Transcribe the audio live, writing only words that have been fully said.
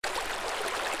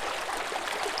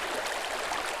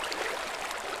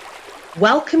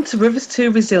Welcome to Rivers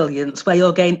to Resilience, where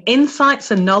you'll gain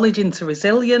insights and knowledge into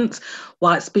resilience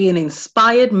while it's being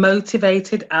inspired,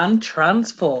 motivated, and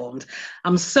transformed.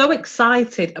 I'm so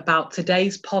excited about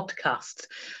today's podcast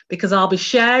because I'll be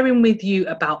sharing with you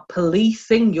about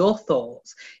policing your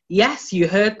thoughts. Yes, you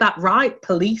heard that right,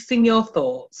 policing your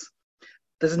thoughts.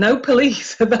 There's no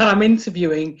police that I'm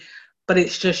interviewing, but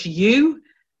it's just you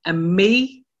and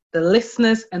me, the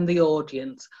listeners, and the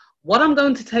audience. What I'm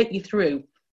going to take you through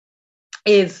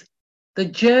is the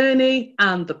journey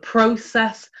and the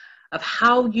process of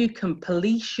how you can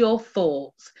police your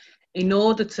thoughts in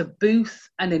order to boost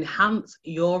and enhance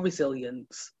your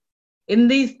resilience. In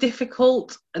these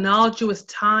difficult and arduous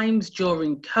times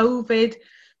during COVID,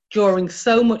 during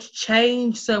so much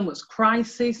change, so much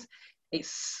crisis,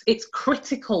 it's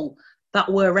critical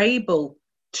that we're able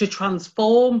to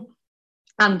transform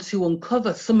and to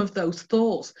uncover some of those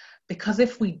thoughts, because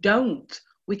if we don't,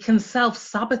 we can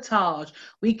self-sabotage,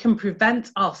 we can prevent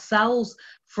ourselves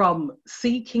from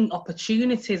seeking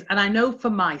opportunities. And I know for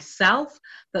myself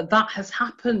that has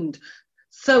happened.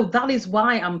 So that is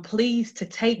why I'm pleased to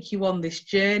take you on this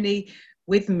journey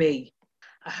with me.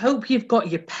 I hope you've got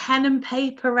your pen and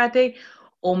paper ready,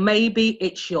 or maybe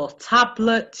it's your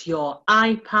tablet, your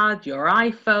iPad, your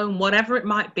iPhone, whatever it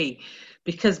might be.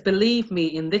 Because believe me,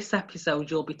 in this episode,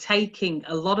 you'll be taking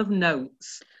a lot of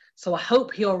notes. So I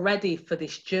hope you're ready for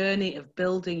this journey of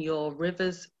building your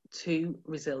rivers to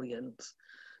resilience.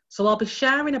 So I'll be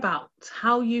sharing about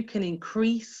how you can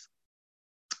increase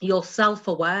your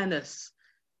self-awareness,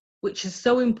 which is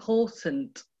so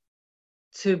important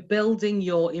to building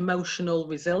your emotional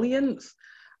resilience.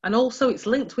 And also it's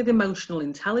linked with emotional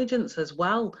intelligence as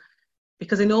well.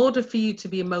 Because in order for you to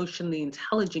be emotionally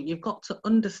intelligent, you've got to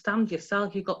understand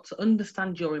yourself, you've got to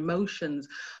understand your emotions.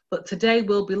 But today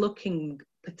we'll be looking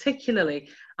particularly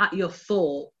at your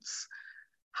thoughts.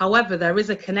 However, there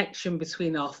is a connection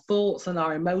between our thoughts and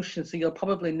our emotions, so you'll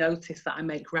probably notice that I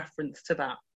make reference to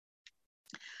that.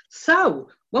 So,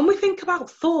 when we think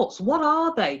about thoughts, what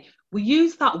are they? We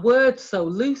use that word so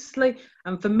loosely,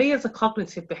 and for me as a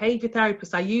cognitive behaviour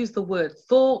therapist, I use the word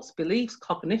thoughts, beliefs,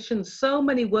 cognition, so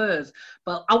many words,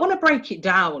 but I want to break it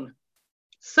down.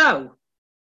 So,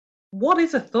 what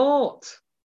is a thought?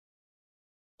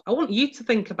 I want you to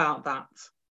think about that.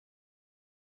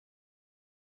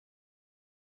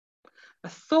 A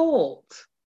thought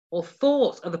or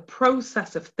thoughts are the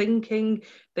process of thinking.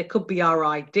 They could be our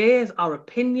ideas, our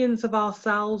opinions of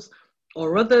ourselves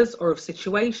or others, or of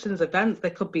situations, events. They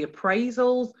could be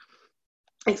appraisals.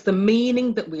 It's the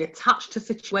meaning that we attach to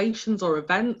situations or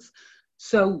events.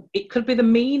 So it could be the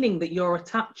meaning that you're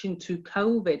attaching to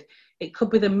COVID. It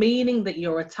could be the meaning that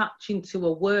you're attaching to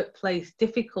a workplace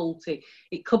difficulty.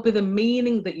 It could be the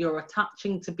meaning that you're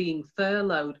attaching to being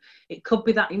furloughed. It could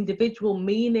be that individual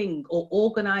meaning or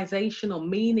organizational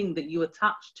meaning that you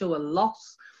attach to a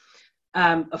loss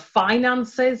of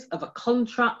finances, of a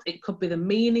contract. It could be the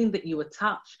meaning that you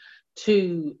attach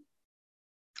to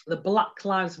the Black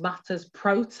Lives Matters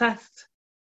protest.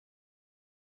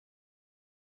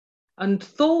 And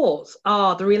thoughts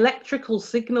are the electrical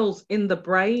signals in the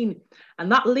brain,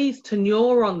 and that leads to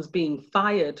neurons being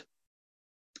fired.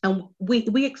 And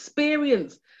we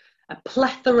experience a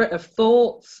plethora of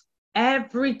thoughts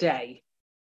every day.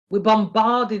 We're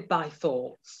bombarded by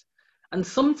thoughts. And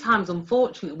sometimes,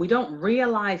 unfortunately, we don't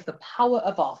realize the power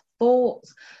of our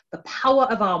thoughts, the power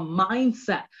of our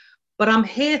mindset. But I'm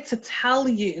here to tell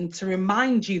you and to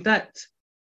remind you that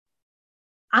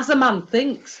as a man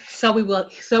thinks,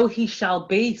 so he shall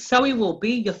be, so he will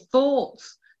be. Your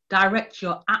thoughts direct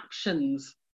your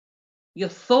actions. Your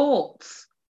thoughts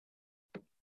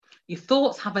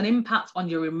have an impact on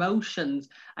your emotions,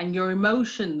 and your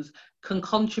emotions can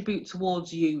contribute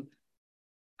towards you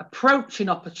approaching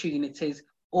opportunities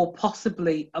or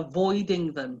possibly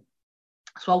avoiding them.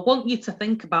 So I want you to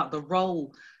think about the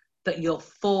role that your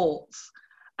thoughts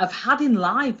have had in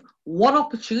life. What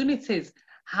opportunities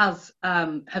have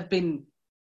been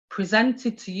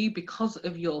presented to you because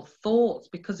of your thoughts,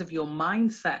 because of your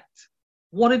mindset?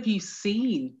 What have you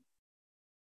seen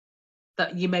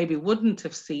that you maybe wouldn't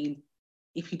have seen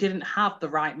if you didn't have the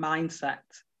right mindset?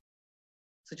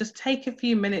 So just take a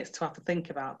few minutes to have to think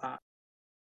about that.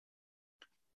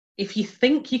 If you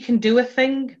think you can do a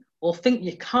thing or think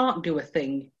you can't do a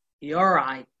thing, you're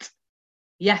right.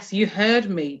 Yes, you heard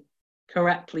me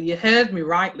correctly. You heard me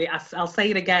rightly. I'll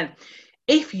say it again.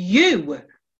 If you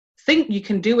think you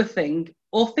can do a thing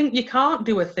or think you can't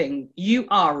do a thing, you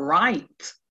are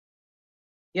right.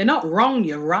 You're not wrong,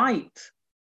 you're right.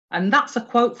 And that's a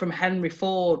quote from Henry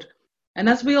Ford. And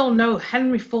as we all know,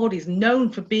 Henry Ford is known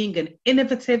for being an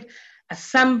innovative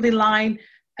assembly line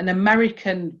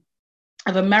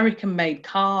an American-made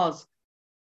cars,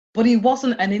 but he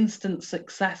wasn't an instant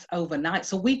success overnight.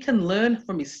 So we can learn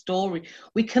from his story.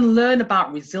 We can learn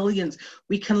about resilience.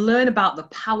 We can learn about the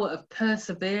power of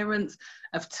perseverance,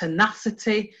 of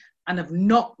tenacity, and of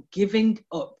not giving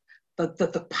up.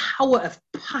 The power of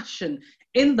passion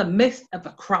in the midst of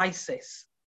a crisis.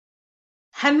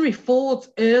 Henry Ford's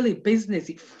early business,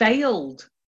 it failed.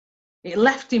 It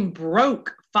left him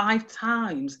broke 5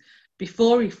 times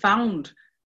before he founded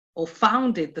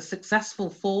the successful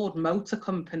Ford Motor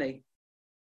Company.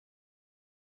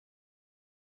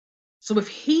 So if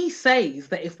he says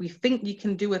that if we think you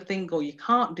can do a thing or you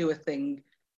can't do a thing,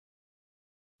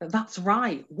 that's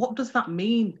right. What does that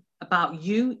mean about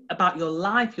you, about your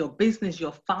life, your business,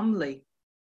 your family?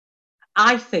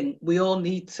 I think we all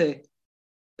need to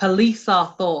police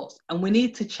our thoughts, and we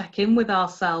need to check in with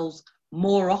ourselves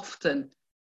more often,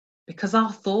 because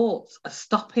our thoughts are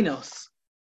stopping us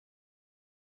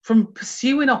from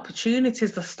pursuing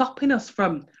opportunities. They're stopping us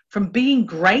from being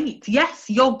great. Yes,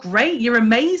 you're great, you're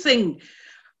amazing,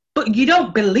 but you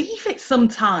don't believe it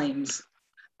sometimes.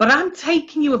 But I'm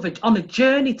taking you on a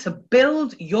journey to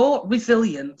build your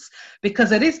resilience,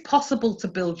 because it is possible to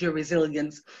build your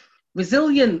resilience.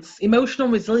 Resilience, emotional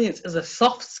resilience, is a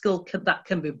soft skill that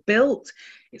can be built.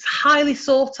 It's highly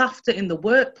sought after in the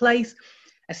workplace,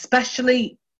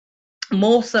 especially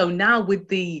more so now with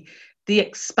the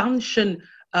expansion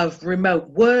of remote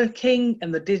working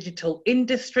and the digital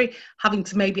industry, having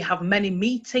to maybe have many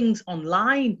meetings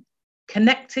online.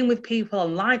 Connecting with people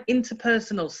online,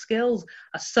 interpersonal skills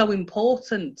are so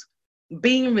important.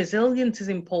 Being resilient is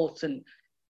important.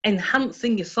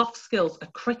 Enhancing your soft skills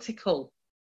are critical.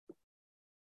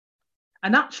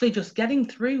 And actually just getting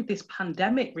through this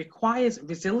pandemic requires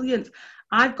resilience.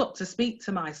 I've got to speak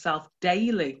to myself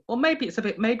daily, or maybe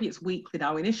it's weekly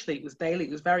now. Initially it was daily.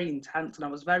 It was very intense and I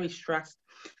was very stressed.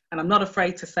 And I'm not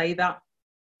afraid to say that.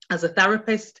 As a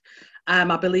therapist,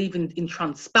 I believe in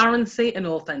transparency and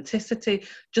authenticity.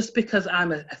 Just because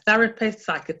I'm a therapist,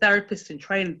 psychotherapist in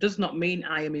training, does not mean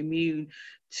I am immune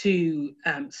to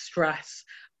stress,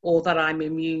 or that I'm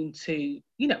immune to,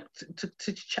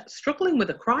 struggling with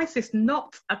a crisis.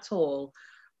 Not at all.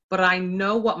 But I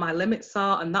know what my limits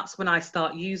are, and that's when I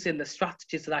start using the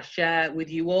strategies that I share with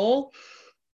you all.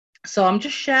 So I'm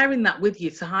just sharing that with you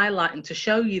to highlight and to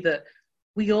show you that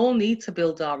we all need to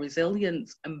build our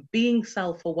resilience, and being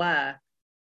self-aware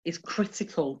is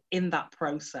critical in that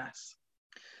process.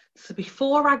 So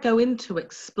before I go into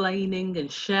explaining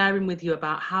and sharing with you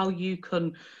about how you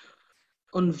can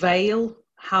unveil,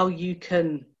 how you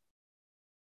can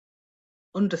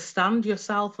understand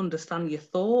yourself, understand your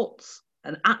thoughts,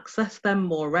 and access them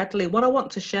more readily, what I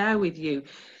want to share with you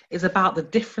is about the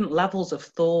different levels of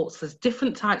thoughts. There's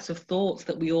different types of thoughts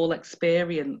that we all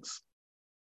experience.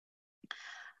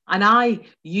 And I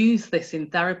use this in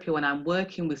therapy when I'm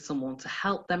working with someone to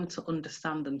help them to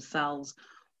understand themselves.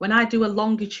 When I do a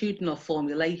longitudinal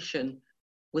formulation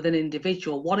with an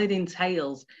individual, what it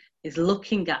entails is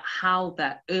looking at how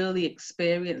their early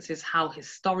experiences, how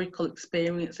historical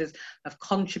experiences have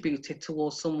contributed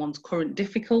towards someone's current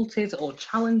difficulties or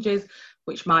challenges,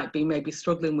 which might be maybe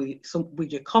struggling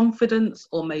with your confidence,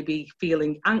 or maybe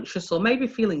feeling anxious, or maybe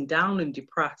feeling down and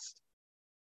depressed.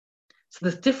 So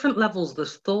there's different levels,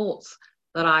 there's thoughts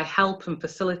that I help and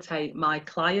facilitate my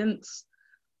clients,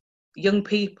 young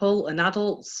people and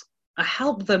adults. I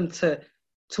help them to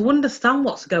understand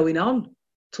what's going on,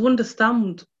 to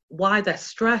understand why they're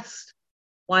stressed,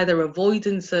 why they're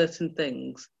avoiding certain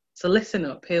things. So listen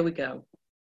up, here we go.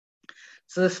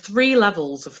 So there's 3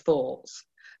 levels of thoughts.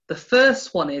 The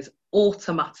first one is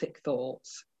automatic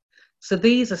thoughts. So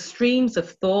these are streams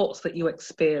of thoughts that you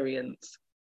experience,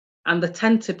 and they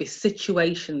tend to be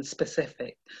situation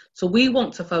specific. So we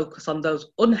want to focus on those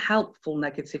unhelpful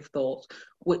negative thoughts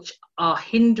which are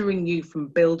hindering you from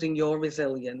building your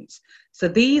resilience. So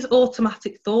these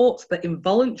automatic thoughts, they're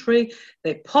involuntary,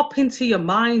 they pop into your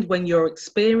mind when you're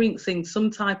experiencing some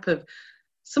type of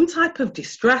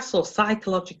distress or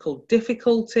psychological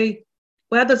difficulty,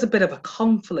 where there's a bit of a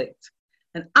conflict.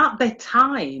 And at their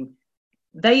time,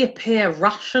 they appear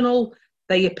rational,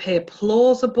 they appear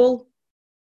plausible,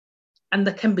 and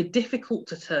they can be difficult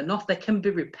to turn off. They can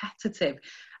be repetitive,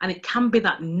 and it can be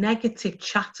that negative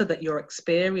chatter that you're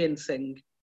experiencing.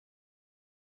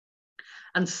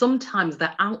 And sometimes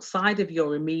they're outside of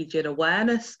your immediate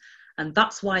awareness, and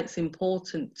that's why it's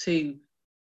important to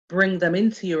bring them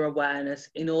into your awareness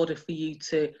in order for you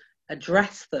to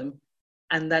address them,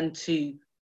 and then to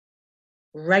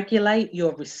regulate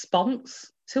your response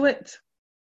to it.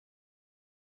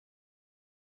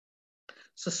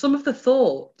 So some of the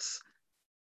thoughts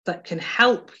that can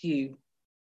help you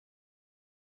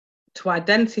to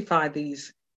identify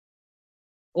these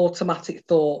automatic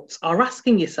thoughts are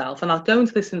asking yourself, and I'll go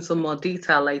into this in some more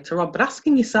detail later on, but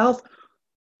asking yourself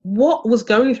what was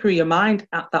going through your mind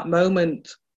at that moment,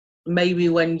 maybe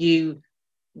when you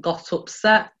got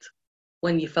upset,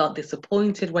 when you felt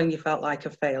disappointed, when you felt like a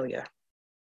failure.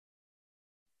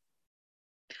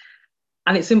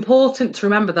 And it's important to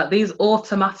remember that these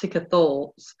automatic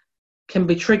thoughts can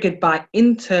be triggered by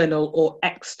internal or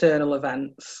external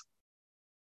events.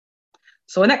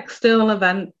 So an external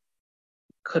event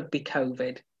could be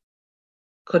COVID,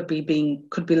 could be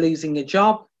losing a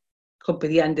job, could be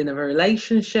the ending of a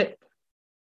relationship,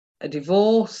 a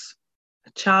divorce,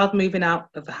 a child moving out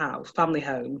of the house, family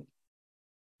home.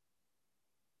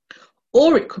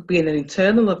 Or it could be an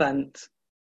internal event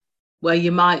where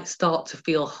you might start to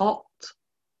feel hot,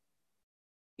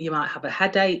 you might have a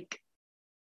headache,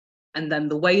 and then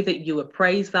the way that you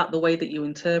appraise that, the way that you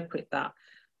interpret that,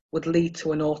 would lead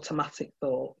to an automatic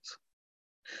thought.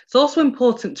 It's also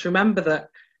important to remember that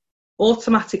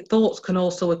automatic thoughts can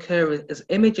also occur as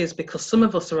images, because some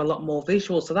of us are a lot more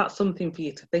visual, so that's something for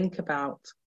you to think about.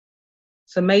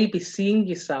 So maybe seeing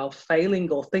yourself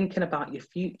failing or thinking about your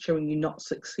future and you not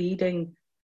succeeding,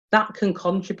 that can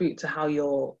contribute to how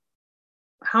you're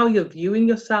viewing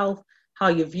yourself, how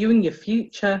you're viewing your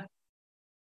future.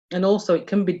 And also it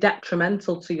can be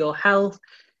detrimental to your health,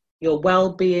 your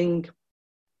well-being,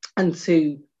 and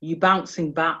to you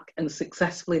bouncing back and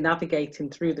successfully navigating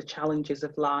through the challenges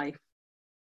of life.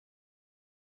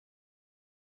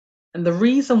 And the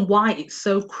reason why it's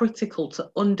so critical to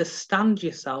understand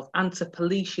yourself and to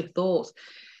police your thoughts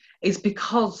is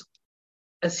because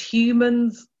as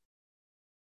humans,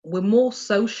 we're more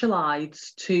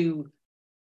socialized to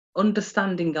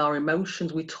understanding our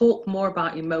emotions. We talk more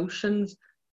about emotions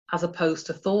as opposed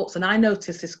to thoughts. And I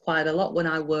notice this quite a lot when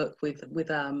I work with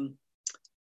a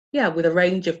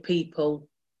range of people,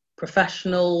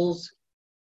 professionals,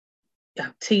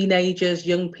 teenagers,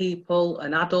 young people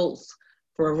and adults,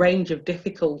 for a range of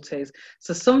difficulties.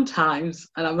 So sometimes,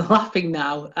 and I'm laughing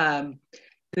now,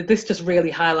 this just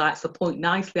really highlights the point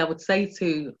nicely. I would say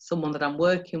to someone that I'm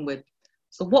working with,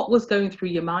 so what was going through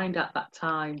your mind at that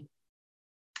time?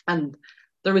 And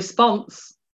the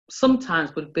response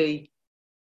sometimes would be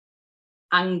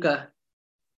anger.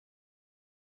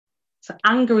 So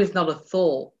anger is not a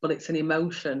thought, but it's an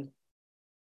emotion.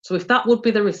 So if that would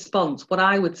be the response, what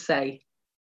I would say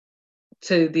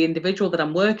to the individual that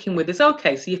I'm working with is,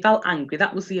 okay, so you felt angry,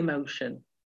 that was the emotion.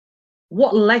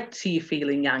 What led to you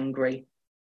feeling angry?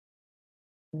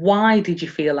 Why did you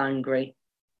feel angry?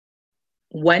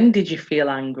 When did you feel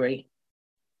angry?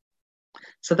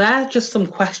 So they're just some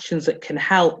questions that can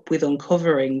help with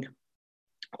uncovering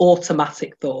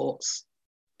automatic thoughts.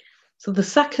 So the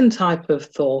second type of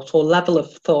thought, or level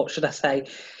of thought, should I say,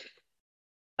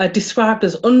 are described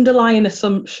as underlying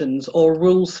assumptions or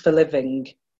rules for living.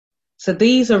 So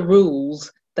these are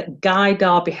rules that guide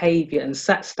our behaviour and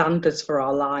set standards for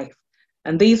our life.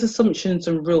 And these assumptions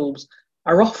and rules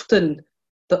are often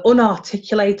the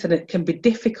unarticulated, and it can be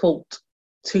difficult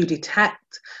to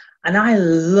detect. And I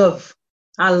love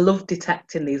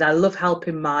detecting these. I love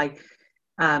helping my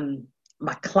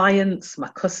clients, my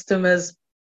customers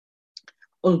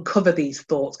uncover these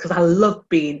thoughts, because I love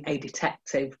being a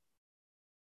detective.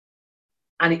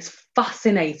 And it's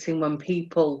fascinating when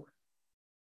people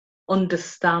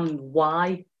understand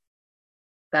why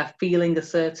they're feeling a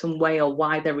certain way or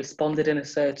why they responded in a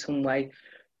certain way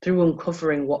through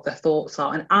uncovering what their thoughts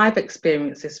are. And I've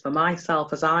experienced this for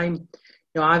myself, as I've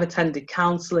attended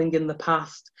counselling in the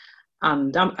past,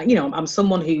 and I'm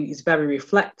someone who is very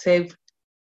reflective.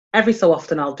 Every so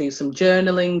often I'll do some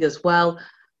journaling as well.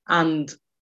 And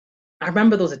I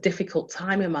remember there was a difficult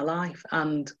time in my life,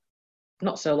 and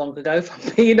not so long ago, if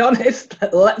I'm being honest,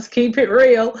 let's keep it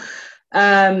real.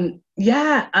 And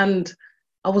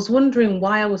I was wondering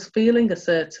why I was feeling a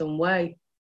certain way.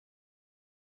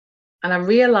 And I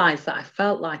realised that I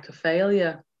felt like a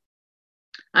failure.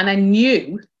 And I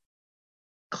knew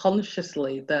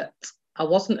consciously that I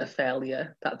wasn't a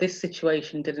failure, that this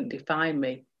situation didn't define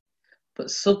me. But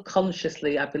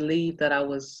subconsciously, I believed that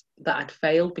I'd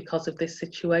failed because of this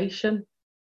situation.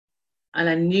 And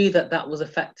I knew that was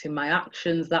affecting my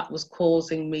actions, that was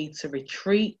causing me to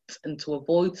retreat and to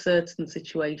avoid certain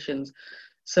situations.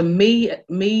 So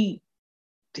me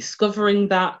discovering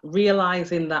that,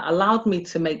 realising that, allowed me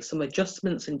to make some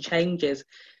adjustments and changes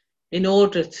in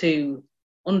order to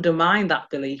undermine that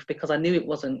belief, because I knew it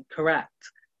wasn't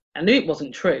correct. I knew it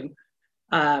wasn't true.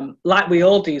 Like we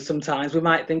all do sometimes. We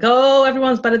might think, oh,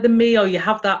 everyone's better than me, or you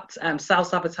have that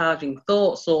self-sabotaging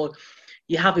thoughts, or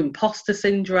you have imposter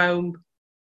syndrome.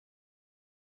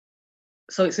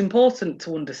 So it's important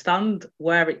to understand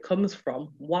where it comes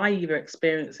from, why you're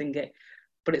experiencing it,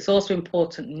 but it's also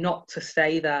important not to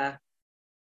stay there.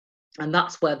 And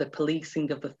that's where the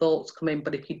policing of the thoughts come in.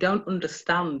 But if you don't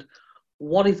understand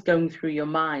what is going through your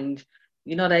mind,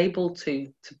 you're not able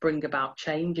to bring about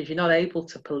changes. You're not able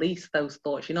to police those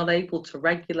thoughts. You're not able to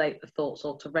regulate the thoughts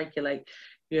or to regulate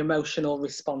your emotional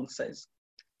responses.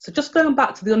 So just going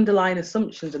back to the underlying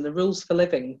assumptions and the rules for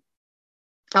living,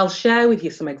 I'll share with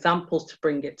you some examples to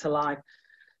bring it to life.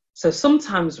 So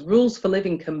sometimes rules for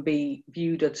living can be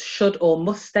viewed as should or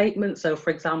must statements. So for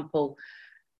example,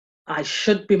 I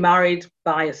should be married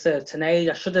by a certain age.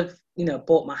 I should have,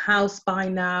 bought my house by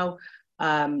now.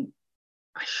 I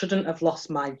shouldn't have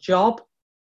lost my job.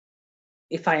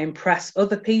 If I impress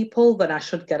other people, then I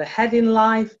should get ahead in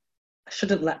life. I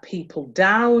shouldn't let people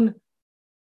down.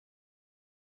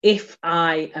 If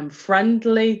I am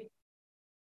friendly,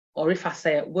 or if I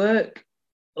stay at work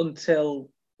until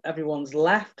everyone's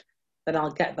left, then I'll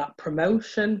get that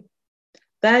promotion.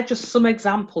 They're just some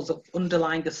examples of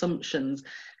underlying assumptions.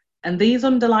 And these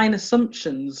underlying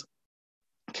assumptions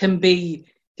can be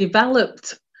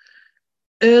developed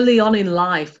early on in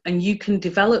life, and you can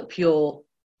develop your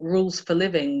rules for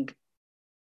living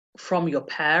from your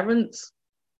parents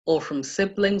or from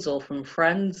siblings or from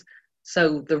friends.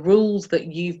 So the rules that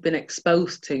you've been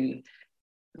exposed to,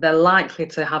 they're likely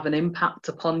to have an impact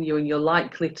upon you, and you're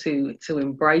likely to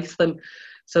embrace them.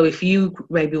 So if you,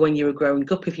 maybe when you were growing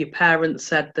up, if your parents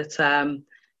said that,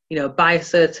 by a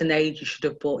certain age you should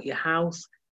have bought your house,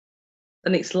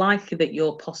 then it's likely that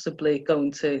you're possibly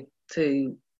going to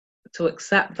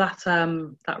accept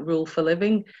that rule for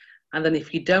living. And then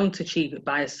if you don't achieve it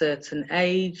by a certain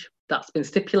age that's been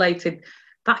stipulated,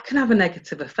 that can have a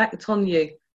negative effect on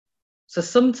you. So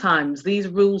sometimes these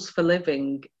rules for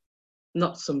living,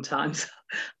 not sometimes,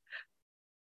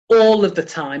 all of the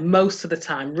time, most of the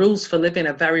time, rules for living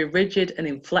are very rigid and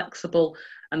inflexible,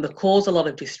 and they cause a lot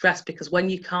of distress, because when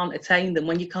you can't attain them,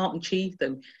 when you can't achieve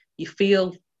them, you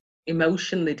feel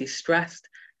emotionally distressed,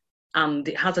 and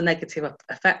it has a negative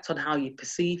effect on how you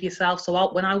perceive yourself.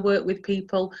 So when I work with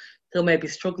people who may be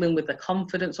struggling with their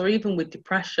confidence or even with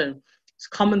depression, it's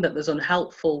common that there's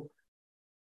unhelpful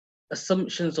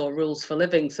assumptions or rules for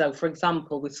living. So for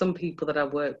example, with some people that I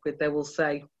work with, they will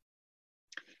say,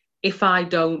 if I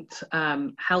don't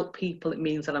help people, it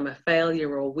means that I'm a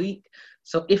failure or weak.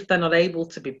 So if they're not able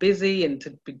to be busy and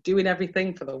to be doing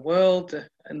everything for the world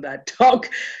and their dog,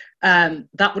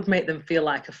 that would make them feel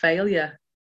like a failure.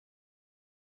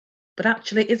 But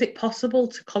actually, is it possible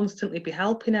to constantly be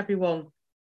helping everyone?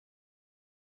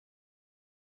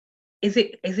 Is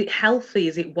it healthy?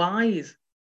 Is it wise?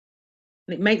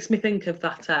 And it makes me think of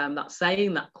that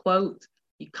saying, that quote,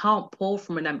 you can't pour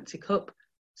from an empty cup.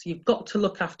 So you've got to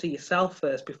look after yourself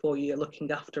first before you're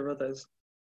looking after others,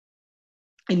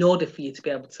 in order for you to be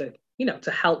able to,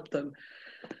 to help them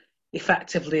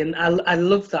effectively. And I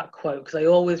love that quote, because I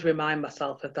always remind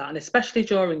myself of that. And especially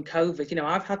during COVID,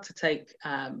 I've had to take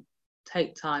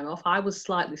time off. I was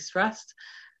slightly stressed,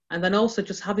 and then also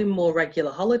just having more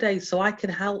regular holidays so I can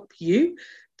help you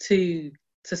to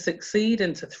succeed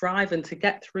and to thrive and to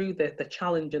get through the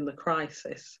challenge and the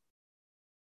crisis.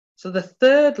 So the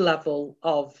third level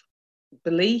of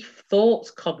belief,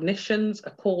 thoughts, cognitions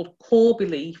are called core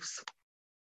beliefs.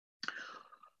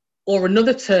 Or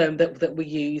another term that we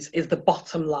use is the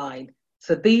bottom line.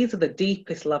 So these are the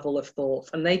deepest level of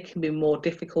thoughts, and they can be more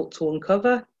difficult to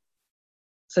uncover.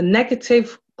 So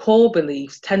negative core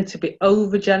beliefs tend to be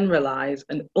overgeneralized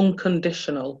and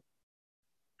unconditional,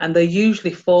 and they're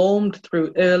usually formed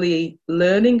through early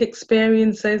learning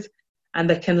experiences, and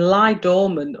they can lie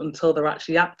dormant until they're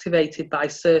actually activated by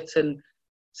certain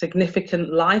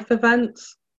significant life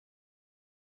events.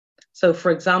 So,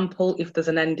 for example, if there's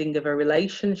an ending of a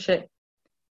relationship,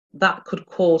 that could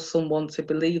cause someone to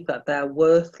believe that they're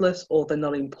worthless or they're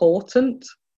not important.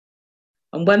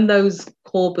 And when those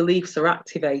core beliefs are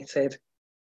activated,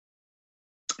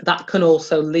 that can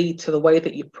also lead to the way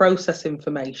that you process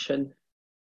information.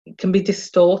 It can be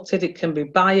distorted, it can be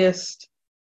biased,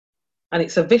 and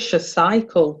it's a vicious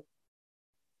cycle.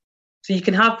 So you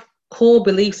can have core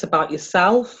beliefs about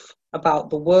yourself, about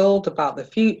the world, about the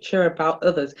future, about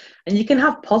others, and you can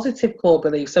have positive core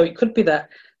beliefs. So it could be that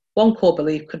one core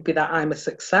belief could be that I'm a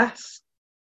success,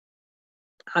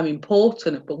 I'm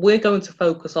important, but we're going to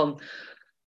focus on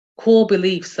core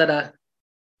beliefs that are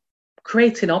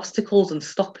creating obstacles and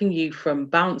stopping you from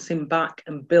bouncing back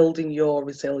and building your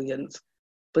resilience.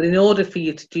 But in order for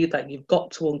you to do that, you've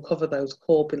got to uncover those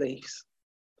core beliefs.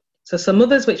 So some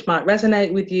others which might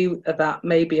resonate with you are that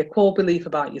maybe a core belief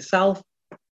about yourself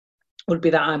would be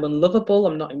that I'm unlovable,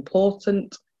 I'm not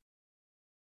important.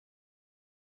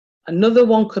 Another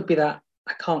one could be that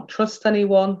I can't trust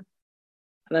anyone.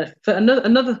 And then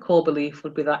another core belief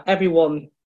would be that everyone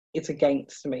is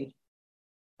against me.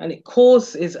 And it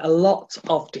causes a lot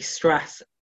of distress,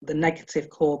 the negative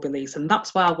core beliefs. And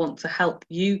that's why I want to help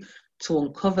you to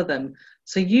uncover them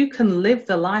so you can live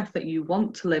the life that you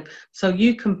want to live, so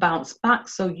you can bounce back,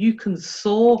 so you can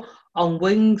soar on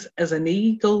wings as an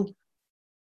eagle,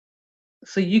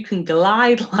 so you can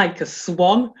glide like a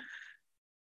swan,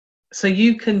 so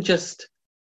you can just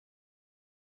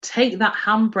take that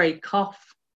handbrake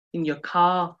off in your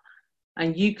car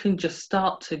and you can just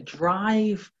start to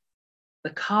drive the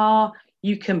car.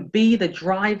 You can be the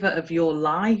driver of your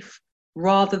life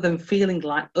rather than feeling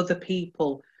like other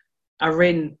people are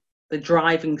in the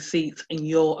driving seat and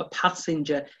you're a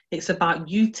passenger. It's about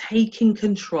you taking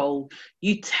control,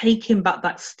 you taking back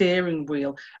that steering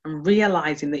wheel and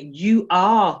realizing that you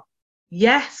are,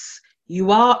 yes,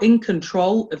 you are in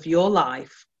control of your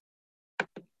life.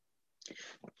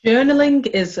 Journaling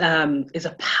is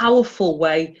a powerful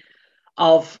way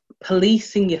of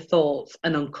policing your thoughts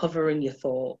and uncovering your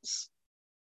thoughts.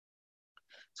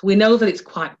 So we know that it's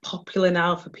quite popular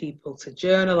now for people to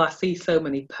journal. I see so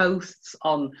many posts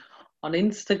on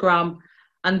Instagram,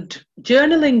 and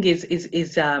journaling is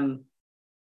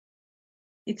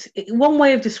it's one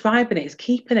way of describing it is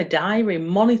keeping a diary,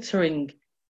 monitoring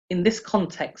in this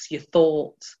context your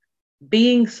thoughts,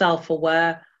 being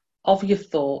self-aware of your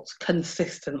thoughts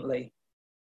consistently.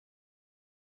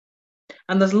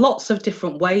 And there's lots of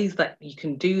different ways that you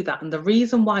can do that. And the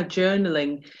reason why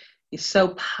journaling is so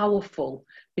powerful,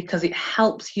 because it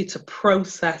helps you to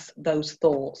process those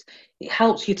thoughts. It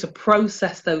helps you to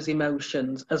process those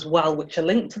emotions as well, which are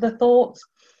linked to the thoughts.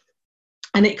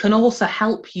 And it can also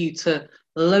help you to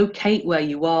locate where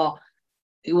you are.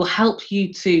 It will help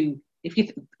you to, if you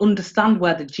understand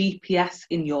where the GPS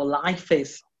in your life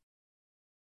is.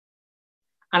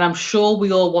 And I'm sure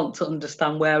we all want to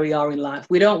understand where we are in life.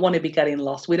 We don't want to be getting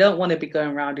lost. We don't want to be going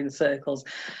around in circles.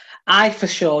 I for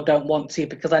sure don't want to,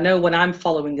 because I know when I'm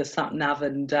following a sat nav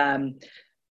and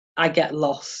I get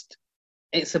lost,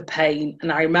 it's a pain. And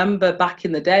I remember back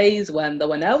in the days when there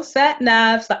were no sat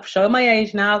navs, that's showing my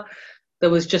age now, there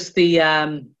was just the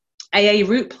AA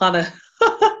route planner.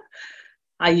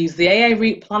 I used the AA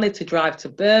route planner to drive to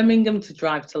Birmingham, to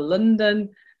drive to London.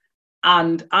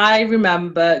 And I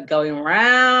remember going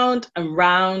round and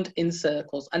round in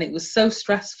circles, and it was so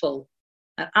stressful.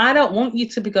 And I don't want you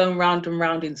to be going round and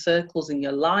round in circles in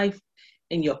your life,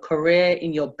 in your career,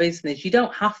 in your business. You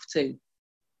don't have to.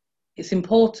 It's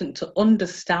important to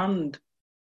understand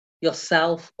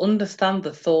yourself, understand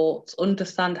the thoughts,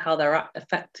 understand how they're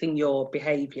affecting your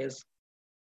behaviours.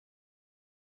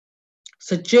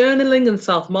 So journaling and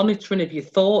self-monitoring of your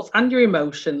thoughts and your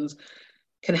emotions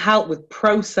can help with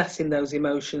processing those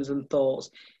emotions and thoughts.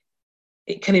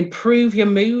 It can improve your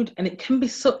mood, and it can be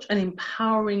such an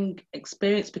empowering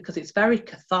experience because it's very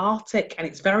cathartic and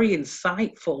it's very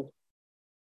insightful.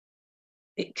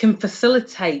 It can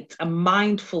facilitate a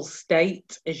mindful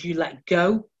state as you let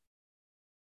go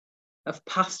of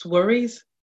past worries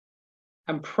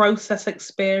and process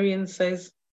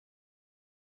experiences.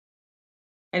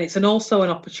 And it's also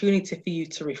an opportunity for you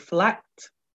to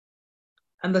reflect.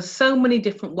 And there's so many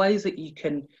different ways that you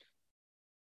can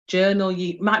journal.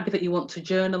 You might be that you want to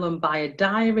journal and buy a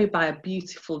diary, buy a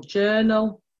beautiful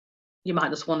journal. You might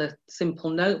just want a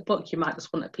simple notebook. You might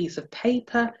just want a piece of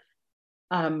paper.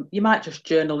 You might just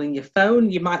journal in your phone.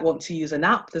 You might want to use an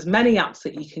app. There's many apps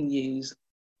that you can use.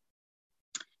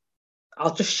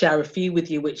 I'll just share a few with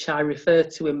you, which I refer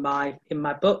to in my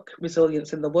book,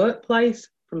 Resilience in the Workplace,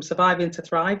 From Surviving to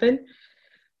Thriving.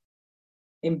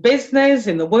 In business,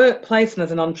 in the workplace, and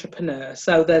as an entrepreneur.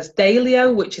 So there's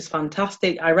Dailyo, which is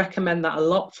fantastic. I recommend that a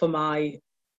lot for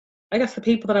the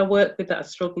people that I work with that are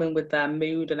struggling with their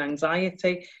mood and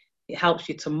anxiety. It helps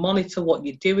you to monitor what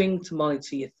you're doing, to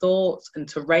monitor your thoughts, and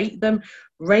to rate them.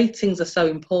 Ratings are so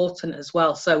important as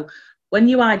well. So when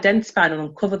you identify and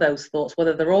uncover those thoughts,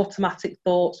 whether they're automatic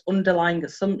thoughts, underlying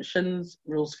assumptions,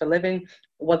 rules for living,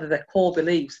 or whether they're core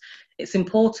beliefs, it's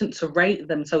important to rate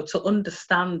them. So to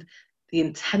understand the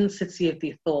intensity of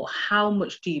the thought, how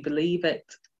much do you believe it?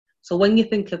 So when you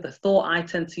think of the thought, I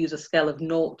tend to use a scale of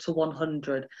 0 to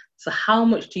 100. So how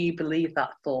much do you believe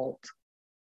that thought?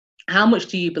 How much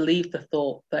do you believe the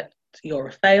thought that you're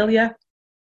a failure?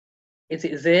 Is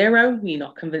it 0? You're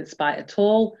not convinced by it at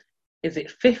all? Is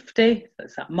it 50?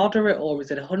 That's that moderate, or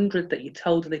is it 100 that you're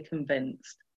totally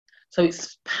convinced? So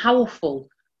it's powerful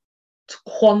to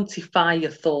quantify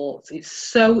your thoughts. It's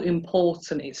so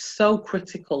important. It's so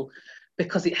critical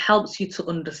because it helps you to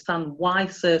understand why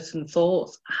certain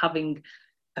thoughts are having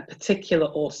a particular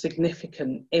or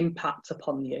significant impact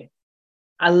upon you.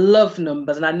 I love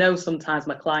numbers, and I know sometimes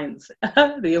my clients,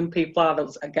 the young people,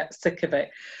 I get sick of it.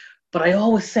 But I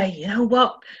always say, you know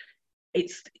what?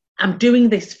 I'm doing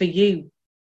this for you,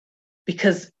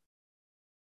 because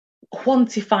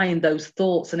quantifying those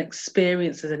thoughts and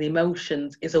experiences and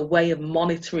emotions is a way of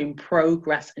monitoring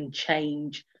progress and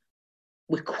change.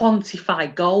 We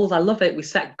quantify goals. I love it. We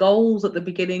set goals at the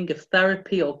beginning of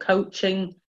therapy or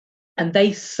coaching, and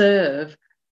they serve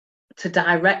to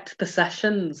direct the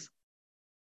sessions.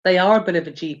 They are a bit of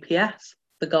a GPS,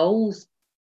 the goals.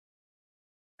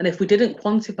 And if we didn't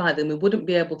quantify them, we wouldn't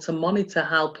be able to monitor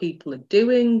how people are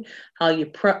doing, how you're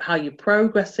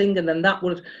progressing, and then that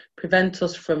would prevent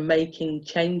us from making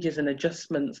changes and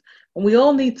adjustments. And we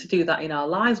all need to do that in our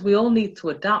lives. We all need to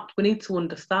adapt. We need to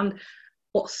understand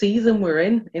what season we're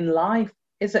in life.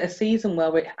 Is it a season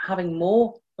where we're having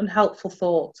more unhelpful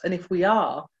thoughts? And if we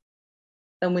are,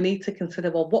 then we need to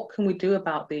consider, well, what can we do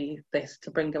about this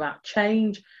to bring about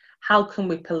change? How can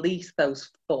we police those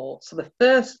thoughts? So the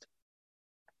first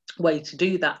way to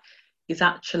do that is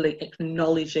actually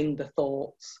acknowledging the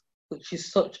thoughts, which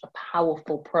is such a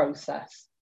powerful process.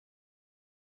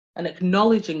 And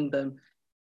acknowledging them,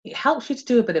 it helps you to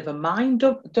do a bit of a mind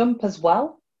dump as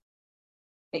well.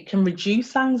 It can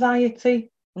reduce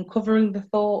anxiety, uncovering the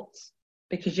thoughts,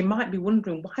 because you might be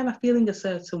wondering, why am I feeling a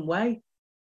certain way?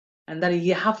 And then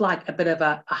you have like a bit of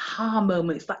a aha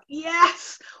moment. It's like,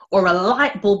 yes, or a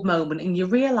light bulb moment, and you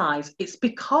realize it's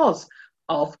because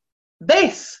of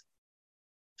this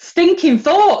stinking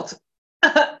thought,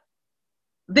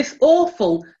 this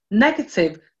awful,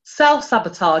 negative,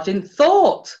 self-sabotaging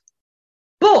thought.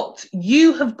 But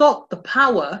you have got the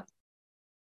power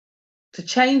to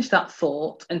change that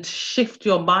thought and to shift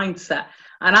your mindset.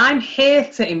 And I'm here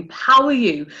to empower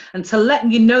you and to let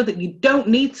you know that you don't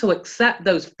need to accept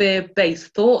those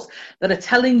fear-based thoughts that are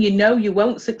telling you, no, you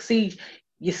won't succeed.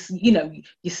 You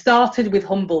started with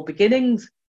humble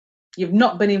beginnings. You've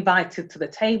not been invited to the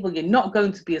table. You're not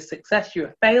going to be a success. You're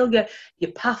a failure.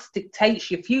 Your past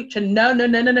dictates your future. No, no,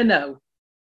 no, no, no, no.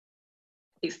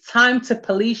 It's time to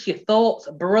police your thoughts,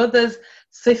 brothers,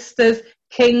 sisters,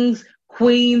 kings,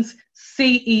 queens,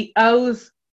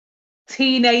 CEOs,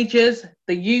 teenagers,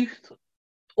 the youth,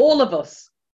 all of us.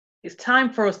 It's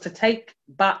time for us to take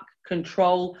back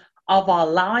control of our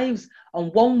lives.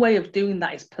 And one way of doing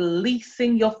that is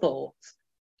policing your thoughts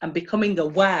and becoming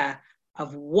aware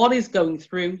of what is going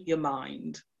through your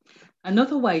mind.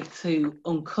 Another way to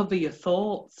uncover your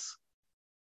thoughts,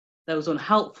 those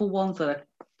unhelpful ones that are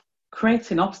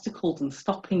creating obstacles and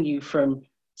stopping you from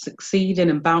succeeding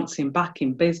and bouncing back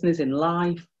in business, in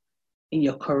life, in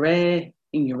your career,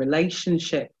 in your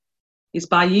relationship, is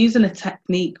by using a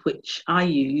technique which I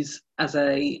use as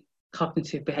a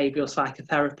cognitive behavioural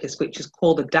psychotherapist, which is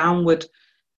called the downward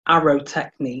arrow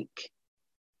technique,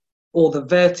 or the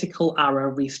vertical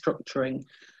arrow restructuring.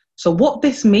 So what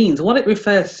this means, what it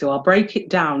refers to, I'll break it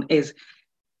down, is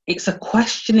it's a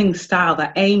questioning style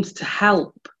that aims to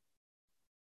help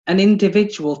an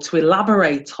individual to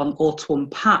elaborate on or to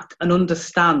unpack and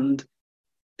understand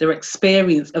their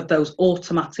experience of those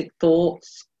automatic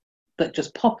thoughts that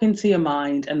just pop into your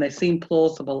mind and they seem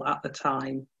plausible at the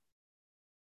time.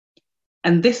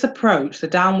 And this approach, the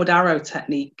downward arrow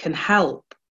technique, can help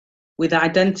with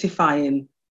identifying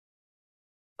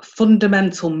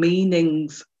fundamental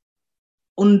meanings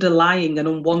underlying an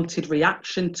unwanted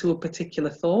reaction to a particular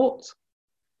thought.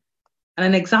 And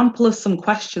an example of some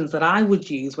questions that I would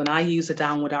use when I use a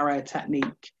downward arrow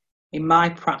technique in my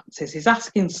practice is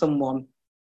asking someone,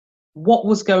 what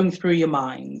was going through your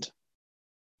mind?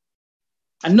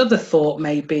 Another thought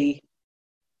may be,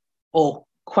 or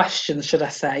question should I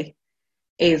say,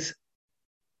 is,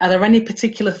 are there any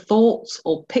particular thoughts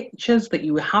or pictures that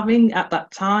you were having at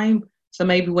that time? So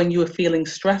maybe when you were feeling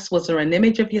stressed, was there an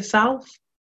image of yourself?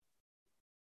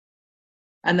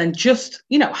 And then just,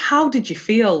 how did you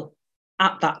feel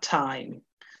at that time?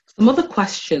 Some other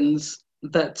questions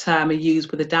that are used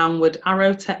with the downward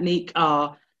arrow technique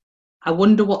are, I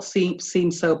wonder what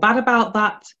seems so bad about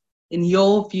that. In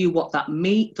your view, what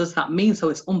does that mean? So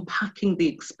it's unpacking the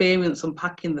experience,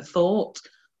 unpacking the thought.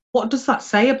 What does that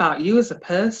say about you as a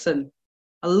person?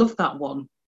 I love that one.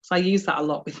 So I use that a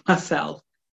lot with myself.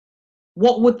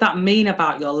 What would that mean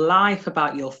about your life,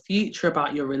 about your future,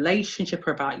 about your relationship,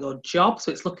 or about your job?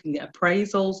 So it's looking at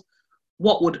appraisals.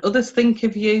 What would others think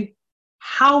of you?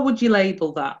 How would you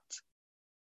label that?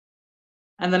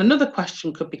 And then another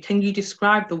question could be, can you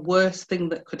describe the worst thing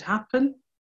that could happen?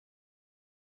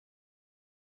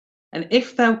 And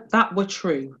if that were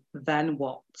true, then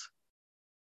what?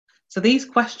 So these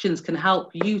questions can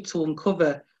help you to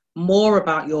uncover more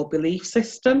about your belief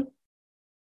system.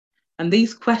 And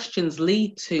these questions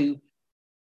lead to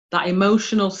that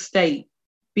emotional state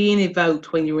being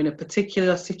evoked when you're in a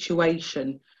particular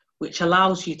situation, which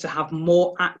allows you to have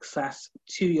more access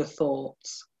to your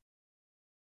thoughts.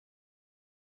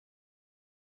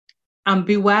 And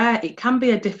beware, it can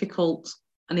be a difficult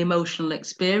and emotional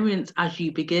experience as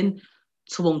you begin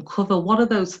to uncover what are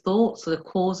those thoughts that are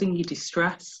causing you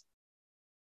distress.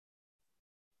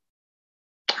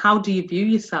 How do you view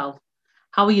yourself?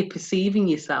 How are you perceiving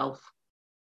yourself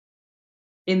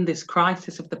in this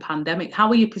crisis of the pandemic? How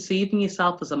are you perceiving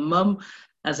yourself as a mum,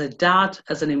 as a dad,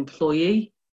 as an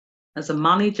employee, as a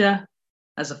manager,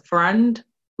 as a friend?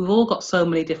 We've all got so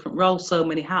many different roles, so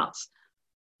many hats,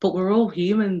 but we're all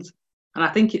humans. And I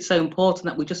think it's so important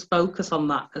that we just focus on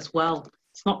that as well.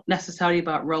 It's not necessarily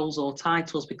about roles or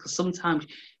titles, because sometimes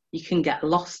you can get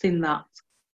lost in that.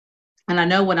 And I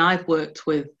know when I've worked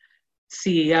with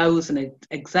CEOs and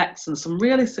execs and some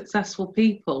really successful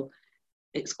people,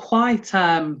 it's been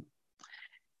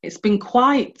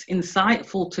quite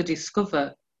insightful to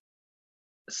discover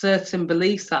certain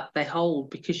beliefs that they hold,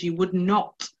 because you wouldn't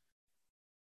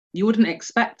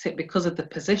expect it, because of the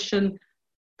position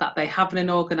that they have in an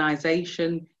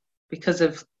organization, because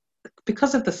of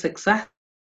the success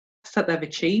that they've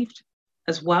achieved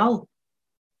as well.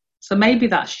 So maybe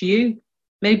that's you.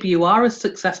 Maybe you are a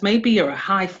success. Maybe you're a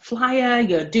high flyer,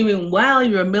 you're doing well,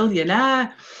 you're a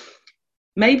millionaire.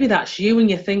 Maybe that's you, and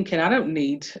you're thinking, I don't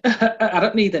need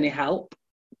any help.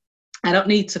 I don't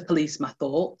need to police my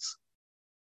thoughts.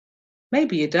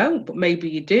 Maybe you don't, but maybe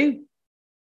you do.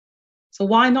 So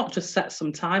why not just set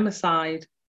some time aside,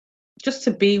 just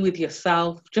to be with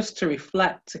yourself, just to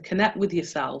reflect, to connect with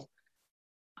yourself,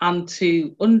 and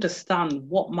to understand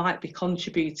what might be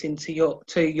contributing to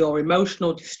your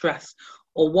emotional distress,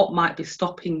 or what might be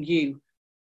stopping you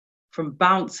from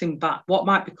bouncing back, what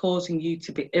might be causing you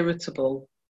to be irritable,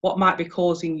 what might be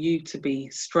causing you to be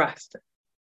stressed,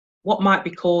 what might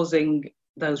be causing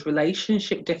those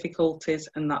relationship difficulties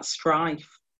and that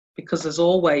strife, because there's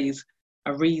always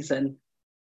a reason.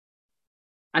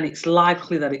 And it's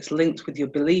likely that it's linked with your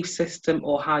belief system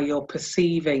or how you're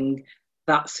perceiving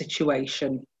that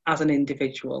situation as an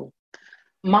individual.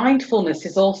 Mindfulness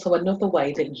is also another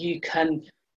way that you can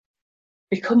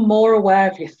become more aware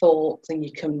of your thoughts, and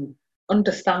you can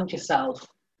understand yourself.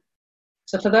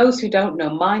 So for those who don't know,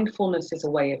 mindfulness is a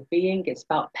way of being. It's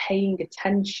about paying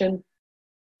attention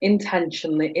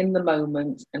intentionally in the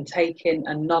moment and taking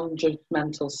a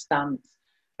non-judgmental stance.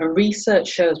 And research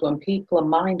shows when people are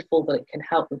mindful that it can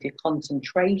help with your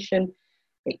concentration,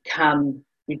 it can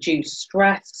reduce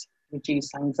stress,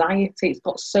 reduce anxiety. It's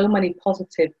got so many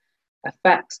positive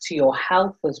effects to your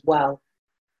health as well.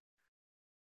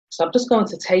 So I'm just going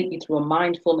to take you through a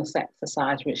mindfulness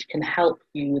exercise which can help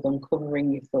you with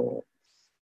uncovering your thoughts.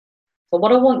 So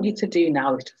what I want you to do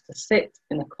now is just to sit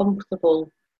in a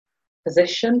comfortable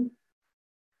position.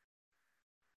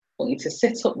 I want you to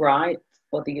sit upright,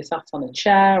 whether you're sat on a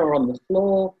chair or on the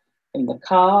floor, in the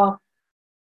car.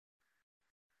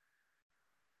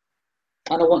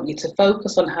 And I want you to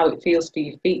focus on how it feels for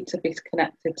your feet to be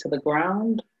connected to the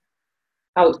ground,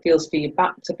 how it feels for your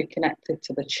back to be connected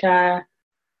to the chair,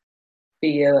 for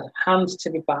your hands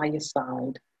to be by your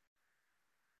side.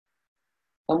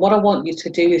 And what I want you to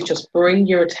do is just bring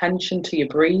your attention to your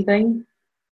breathing.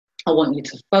 I want you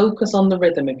to focus on the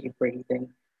rhythm of your breathing.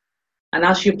 And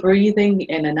as you're breathing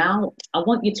in and out, I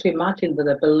want you to imagine that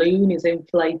a balloon is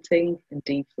inflating and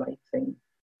deflating.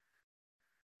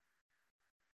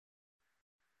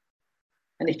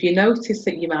 And if you notice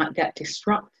that you might get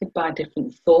distracted by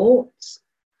different thoughts,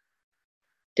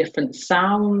 different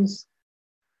sounds,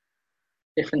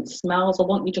 different smells, I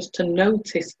want you just to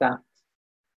notice that.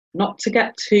 Not to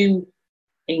get too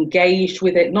engaged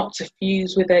with it, not to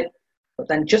fuse with it, but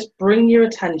then just bring your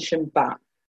attention back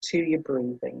to your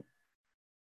breathing.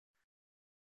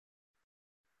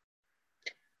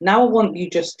 Now I want you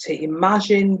just to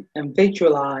imagine and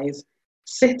visualize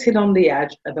sitting on the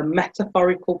edge of a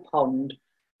metaphorical pond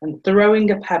and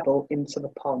throwing a pebble into the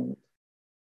pond.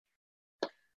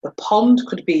 The pond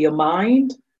could be your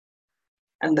mind,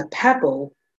 and the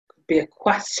pebble could be a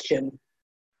question.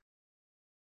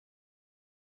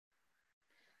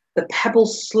 The pebble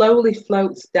slowly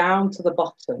floats down to the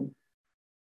bottom,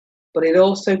 but it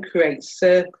also creates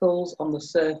circles on the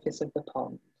surface of the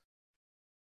pond.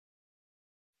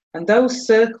 And those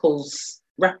circles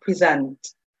represent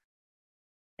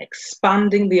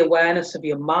expanding the awareness of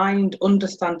your mind,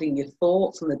 understanding your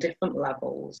thoughts on the different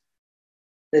levels.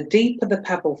 The deeper the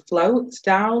pebble floats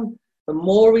down, the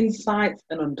more insight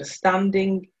and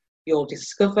understanding you'll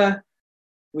discover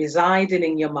residing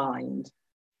in your mind.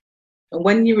 And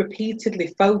when you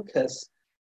repeatedly focus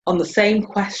on the same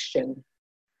question,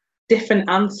 different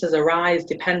answers arise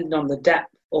depending on the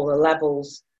depth or the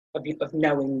levels of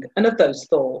knowing and of those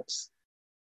thoughts.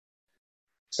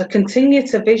 So continue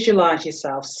to visualize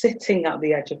yourself sitting at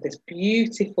the edge of this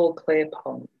beautiful clear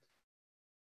pond.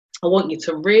 I want you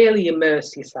to really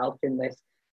immerse yourself in this.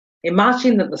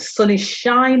 Imagine that the sun is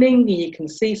shining and you can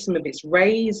see some of its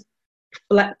rays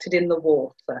reflected in the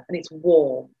water, and it's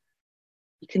warm.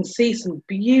 You can see some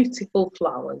beautiful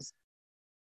flowers.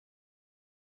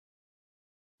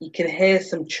 You can hear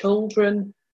some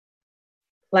children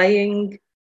playing,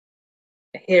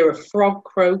 hear a frog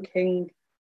croaking.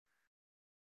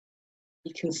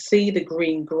 You can see the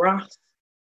green grass,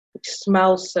 which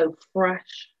smells so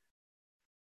fresh.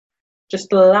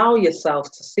 Just allow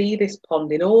yourself to see this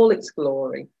pond in all its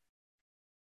glory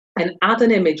and add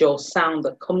an image or sound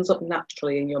that comes up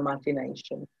naturally in your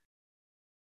imagination.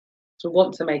 So we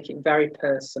want to make it very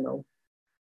personal.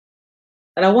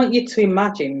 And I want you to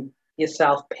imagine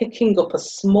yourself picking up a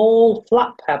small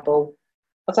flat pebble,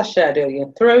 as I shared earlier,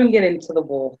 throwing it into the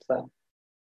water.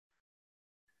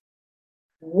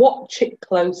 Watch it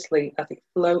closely as it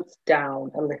floats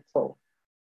down a little.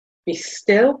 Be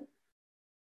still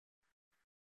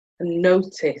and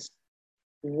notice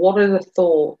what are the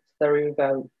thoughts that are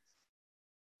evoked.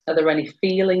 Are there any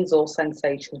feelings or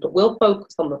sensations? But we'll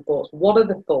focus on the thoughts. What are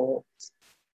the thoughts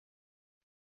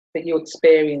that you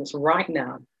experience right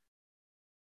now?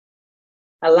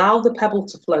 Allow the pebble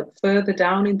to float further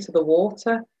down into the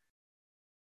water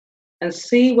and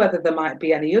see whether there might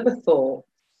be any other thoughts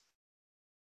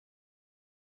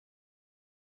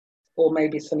or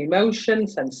maybe some emotion,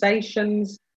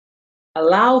 sensations.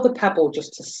 Allow the pebble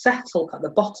just to settle at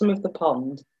the bottom of the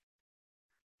pond.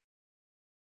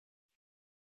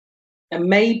 And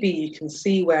maybe you can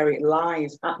see where it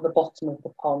lies at the bottom of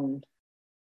the pond.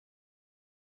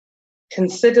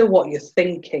 Consider what you're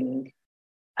thinking.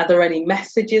 Are there any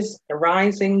messages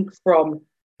arising from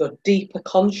your deeper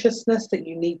consciousness that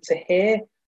you need to hear?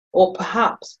 Or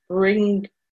perhaps bring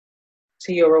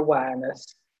to your awareness.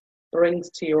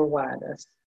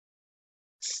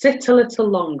 Sit a little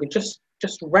longer, just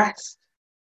rest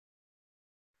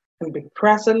and be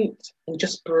present and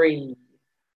just breathe.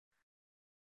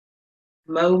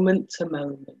 Moment to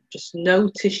moment, just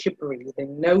notice your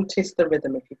breathing, notice the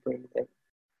rhythm of your breathing.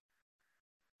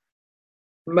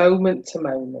 Moment to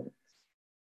moment.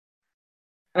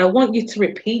 And I want you to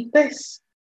repeat this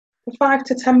for 5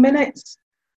 to 10 minutes.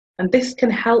 And this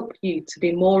can help you to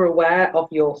be more aware of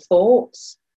your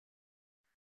thoughts.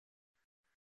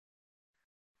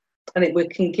 And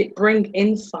can bring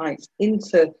insights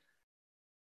into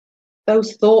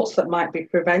those thoughts that might be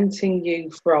preventing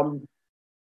you from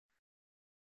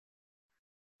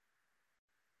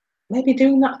maybe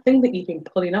doing that thing that you've been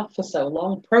putting off for so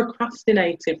long,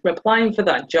 procrastinating, from applying for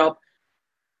that job,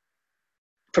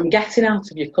 from getting out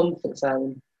of your comfort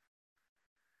zone.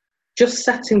 Just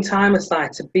setting time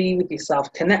aside to be with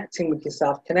yourself, connecting with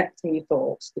yourself, connecting your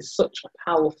thoughts is such a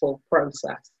powerful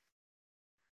process.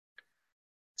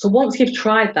 So once you've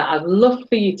tried that, I'd love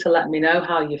for you to let me know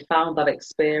how you found that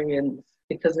experience,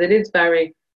 because it is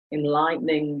very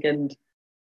enlightening. And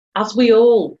as we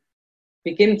all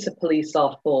begin to police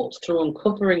our thoughts through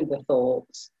uncovering the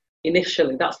thoughts,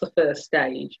 initially, that's the first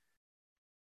stage.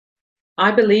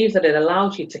 I believe that it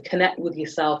allows you to connect with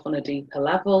yourself on a deeper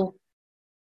level.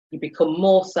 You become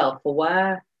more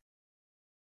self-aware,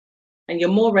 and you're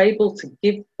more able to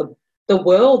give the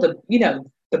world,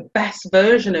 the best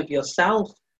version of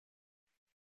yourself.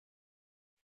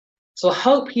 So I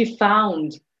hope you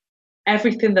found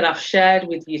everything that I've shared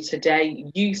with you today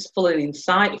useful and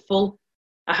insightful.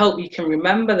 I hope you can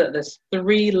remember that there's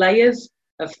 3 layers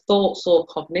of thoughts or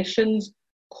cognitions: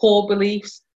 core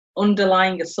beliefs,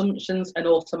 underlying assumptions, and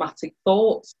automatic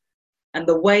thoughts. And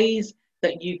the ways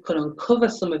that you can uncover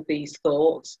some of these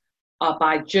thoughts are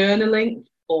by journaling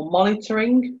or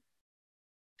monitoring,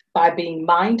 by being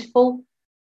mindful,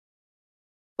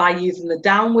 by using the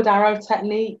downward arrow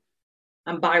technique,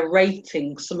 and by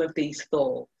rating some of these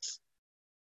thoughts.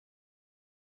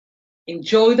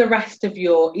 Enjoy the rest of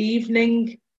your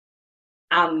evening,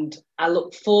 and I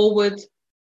look forward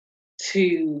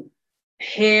to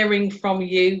hearing from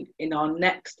you in our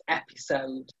next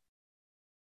episode.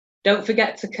 Don't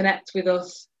forget to connect with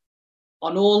us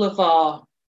on all of our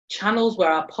channels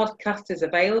where our podcast is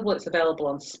available. It's available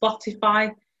on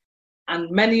Spotify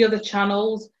and many other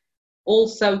channels.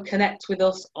 Also connect with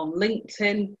us on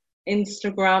LinkedIn,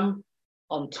 Instagram,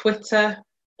 on Twitter.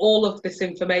 All of this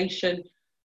information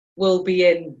will be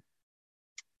in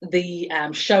the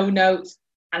show notes,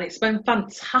 and it's been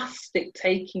fantastic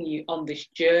taking you on this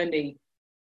journey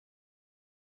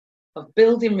of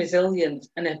building resilience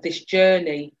and of this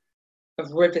journey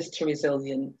of Rivers to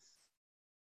Resilience.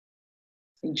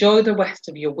 Enjoy the rest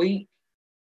of your week,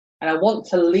 and I want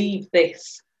to leave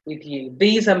this with you.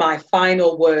 These are my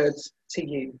final words to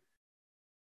you.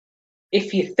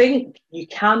 If you think you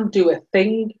can do a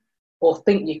thing or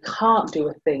think you can't do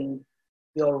a thing,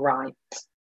 you're right.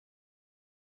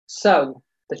 So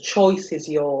the choice is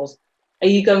yours. Are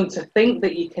you going to think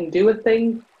that you can do a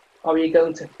thing, or are you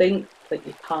going to think that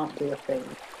you can't do a thing?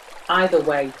 Either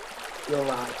way, you're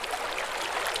right.